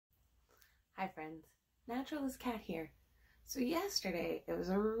Hi friends, Naturalist Cat here. So yesterday it was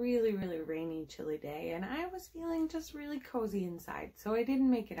a really rainy, chilly day and I was feeling just really cozy inside, so I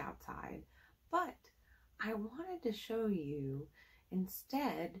didn't make it outside. But I wanted to show you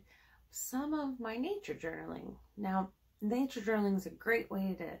instead some of my nature journaling. Now, nature journaling is a great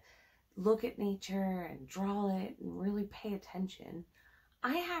way to look at nature and draw it and really pay attention.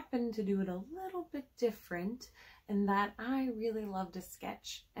 I happen to do it a little bit different in that I really love to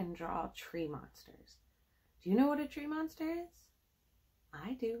sketch and draw tree monsters. Do you know what a tree monster is?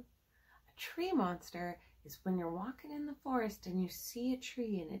 I do. A tree monster is when you're walking in the forest and you see a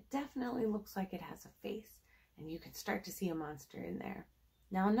tree and it definitely looks like it has a face and you can start to see a monster in there.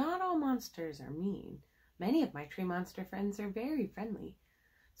 Now, not all monsters are mean. Many of my tree monster friends are very friendly.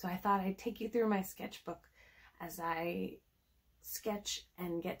 So I thought I'd take you through my sketchbook as I sketch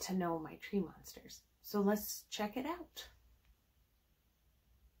and get to know my tree monsters. So let's check it out.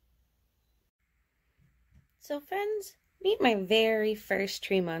 So friends, meet my very first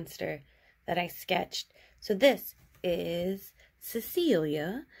tree monster that I sketched. So this is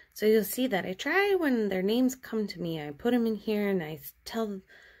Cecilia. So you'll see that I try when their names come to me, I put them in here and I tell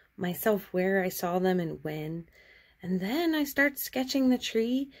myself where I saw them and when. And then I start sketching the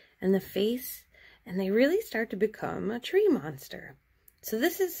tree and the face, and they really start to become a tree monster. So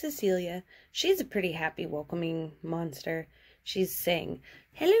this is Cecilia. She's a pretty happy, welcoming monster. She's saying,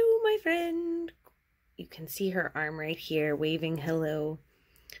 "Hello, my friend." You can see her arm right here waving hello.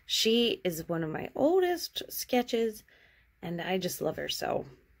 She is one of my oldest sketches, and I just love her so.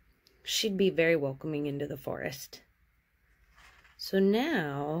 She'd be very welcoming into the forest. So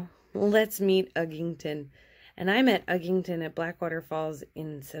now, let's meet Uggington. And I met Uggington at Blackwater Falls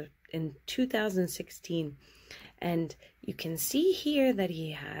in 2016. And you can see here that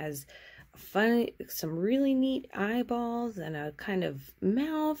he has some really neat eyeballs and a kind of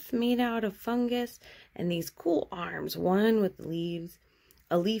mouth made out of fungus and these cool arms, one with leaves,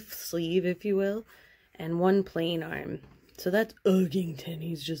 a leaf sleeve, if you will, and one plain arm. So that's Uggington.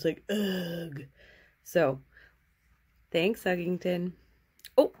 He's just like, ugh. So, thanks, Uggington.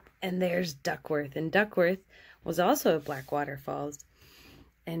 Oh, and there's Duckworth. And Duckworth was also at Blackwater Falls.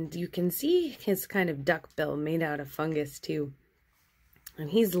 And you can see his kind of duck bill made out of fungus too. And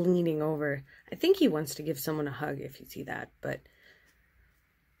he's leaning over. I think he wants to give someone a hug if you see that. But,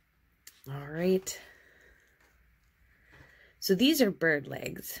 all right. So these are bird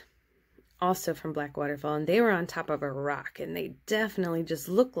legs, also from Blackwater Falls. And they were on top of a rock. And they definitely just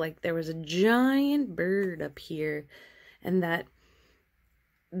looked like there was a giant bird up here. And that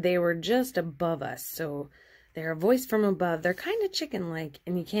they were just above us. So they're a voice from above. They're kind of chicken-like,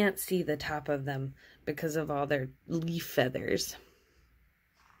 and you can't see the top of them because of all their leaf feathers.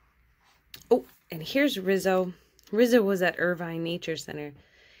 Oh, and here's Rizzo. Rizzo was at Irvine Nature Center,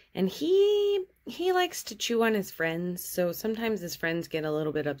 and he likes to chew on his friends, so sometimes his friends get a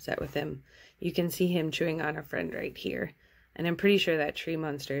little bit upset with him. You can see him chewing on a friend right here, and I'm pretty sure that tree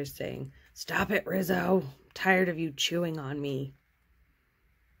monster is saying, "Stop it, Rizzo. I'm tired of you chewing on me."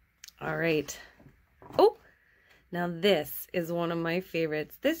 All right. Oh! Now this is one of my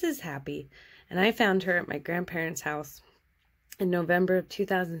favorites. This is Happy, and I found her at my grandparents' house in November of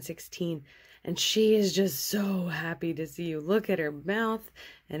 2016, and she is just so happy to see you. Look at her mouth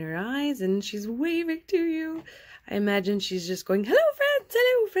and her eyes, and she's waving to you. I imagine she's just going, "Hello, friends,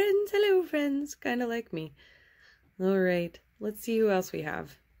 hello, friends, hello, friends," kind of like me. All right, let's see who else we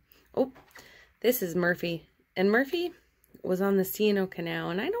have. Oh, this is Murphy, and Murphy was on the C&O Canal,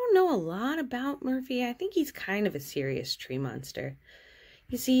 and I don't know a lot about Murphy. I think he's kind of a serious tree monster.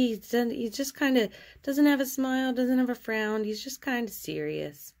 You see, he just kind of doesn't have a smile, doesn't have a frown. He's just kind of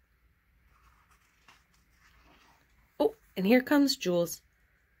serious. Oh, and here comes Jules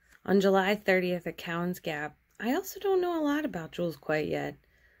on July 30th at Cowan's Gap. I also don't know a lot about Jules quite yet,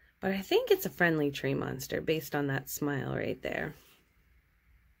 but I think it's a friendly tree monster based on that smile right there.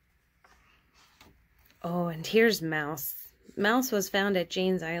 Oh, and here's Mouse. Mouse was found at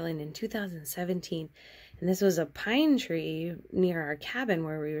Jane's Island in 2017, and this was a pine tree near our cabin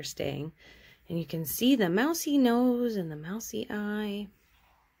where we were staying, and you can see the mousy nose and the mousy eye.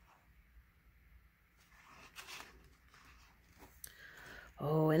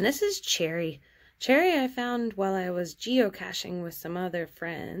 Oh, and this is Cherry. Cherry I found while I was geocaching with some other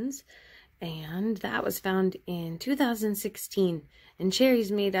friends, and that was found in 2016, and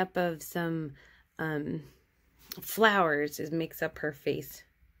Cherry's made up of some flowers. It makes up her face.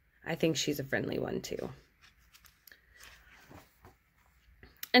 I think she's a friendly one too.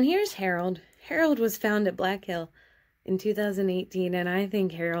 And here's Harold. Harold was found at Black Hill in 2018, and I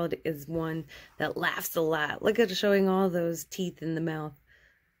think Harold is one that laughs a lot. Look at showing all those teeth in the mouth.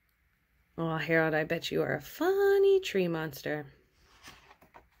 Oh, Harold, I bet you are a funny tree monster.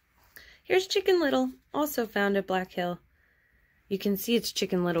 Here's Chicken Little, also found at Black Hill. You can see it's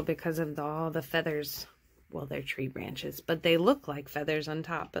Chicken Little because of all the feathers. Well, they're tree branches, but they look like feathers on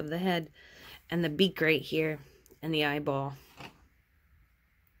top of the head. And the beak right here, and the eyeball.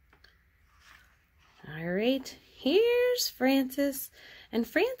 Alright, here's Francis. And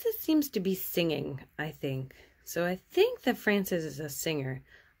Francis seems to be singing, I think. So I think that Francis is a singer.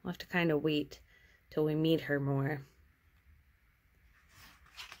 We'll have to kind of wait till we meet her more.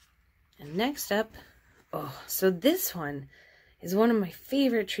 And next up, oh, so this one is one of my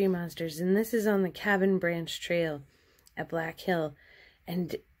favorite tree monsters, and this is on the Cabin Branch Trail at Black Hill.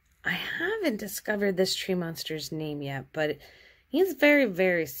 And I haven't discovered this tree monster's name yet, but he's a very,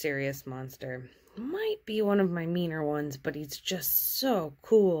 very serious monster. Might be one of my meaner ones, but he's just so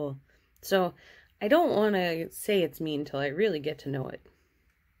cool. So I don't want to say it's mean till I really get to know it.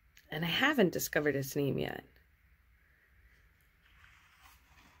 And I haven't discovered its name yet.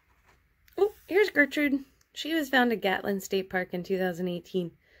 Oh, here's Gertrude. She was found at Gatlin State Park in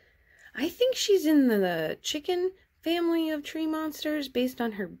 2018. I think she's in the chicken family of tree monsters based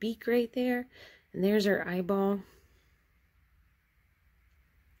on her beak right there. And there's her eyeball.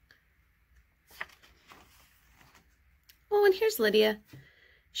 Oh, and here's Lydia.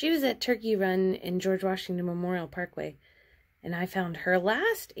 She was at Turkey Run in George Washington Memorial Parkway. And I found her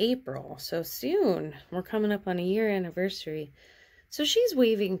last April, so soon. We're coming up on a year anniversary. So she's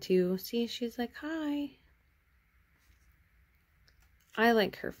waving too. See, she's like, hi. I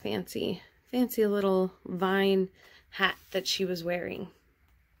like her fancy little vine hat that she was wearing.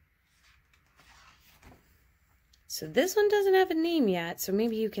 So this one doesn't have a name yet, so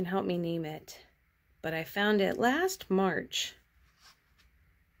maybe you can help me name it. But I found it last March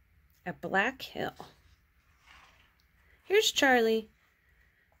at Black Hill. Here's Charlie.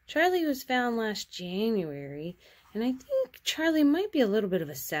 Charlie was found last January, and I think Charlie might be a little bit of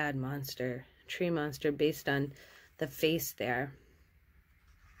a sad monster, tree monster based on the face there.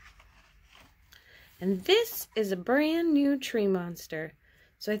 And this is a brand new tree monster.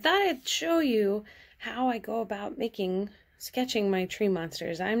 So I thought I'd show you how I go about sketching my tree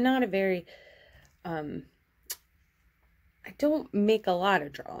monsters. I'm not a very, I don't make a lot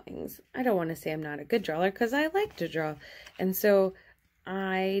of drawings. I don't want to say I'm not a good drawer because I like to draw. And so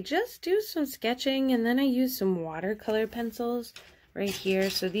I just do some sketching, and then I use some watercolor pencils right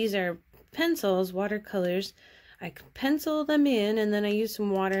here. So these are pencils, watercolors. I pencil them in, and then I use some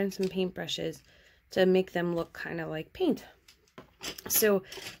water and some paintbrushes to make them look kind of like paint. So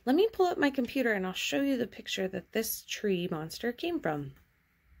let me pull up my computer and I'll show you the picture that this tree monster came from.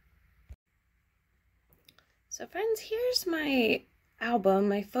 So friends, here's my album,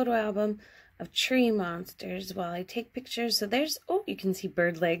 my photo album of tree monsters while I take pictures. So there's, oh, you can see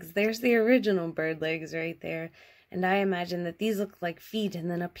bird legs. There's the original bird legs right there. And I imagine that these look like feet,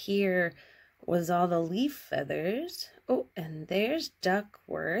 and then up here was all the leaf feathers. Oh, and there's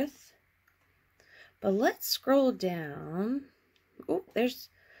Duckworth. But let's scroll down. Oh, there's,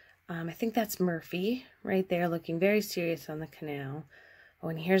 I think that's Murphy right there looking very serious on the canal. Oh,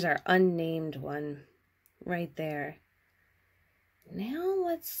 and here's our unnamed one right there. Now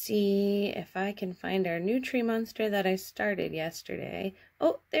let's see if I can find our new tree monster that I started yesterday.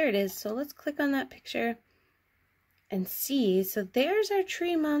 Oh, there it is. So let's click on that picture and see. So there's our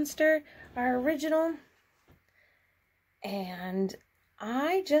tree monster, our original. And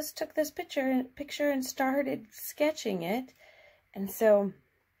I just took this picture and started sketching it. And so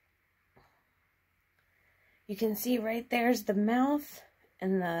you can see right there's the mouth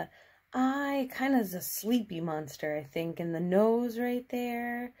and the eye, kind of is a sleepy monster, I think, and the nose right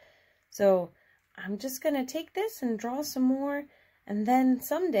there. So I'm just going to take this and draw some more, and then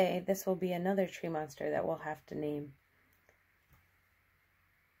someday this will be another tree monster that we'll have to name.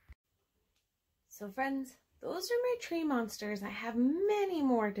 So friends, those are my tree monsters. I have many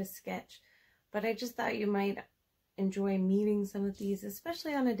more to sketch, but I just thought you might enjoy meeting some of these,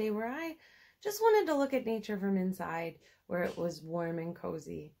 especially on a day where I just wanted to look at nature from inside, where it was warm and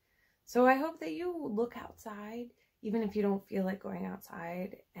cozy. So I hope that you look outside, even if you don't feel like going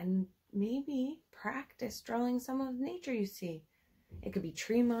outside, and maybe practice drawing some of nature you see. It could be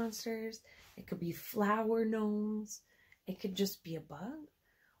tree monsters, it could be flower gnomes, it could just be a bug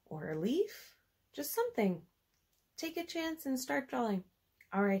or a leaf, just something. Take a chance and start drawing.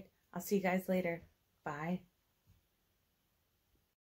 All right, I'll see you guys later. Bye.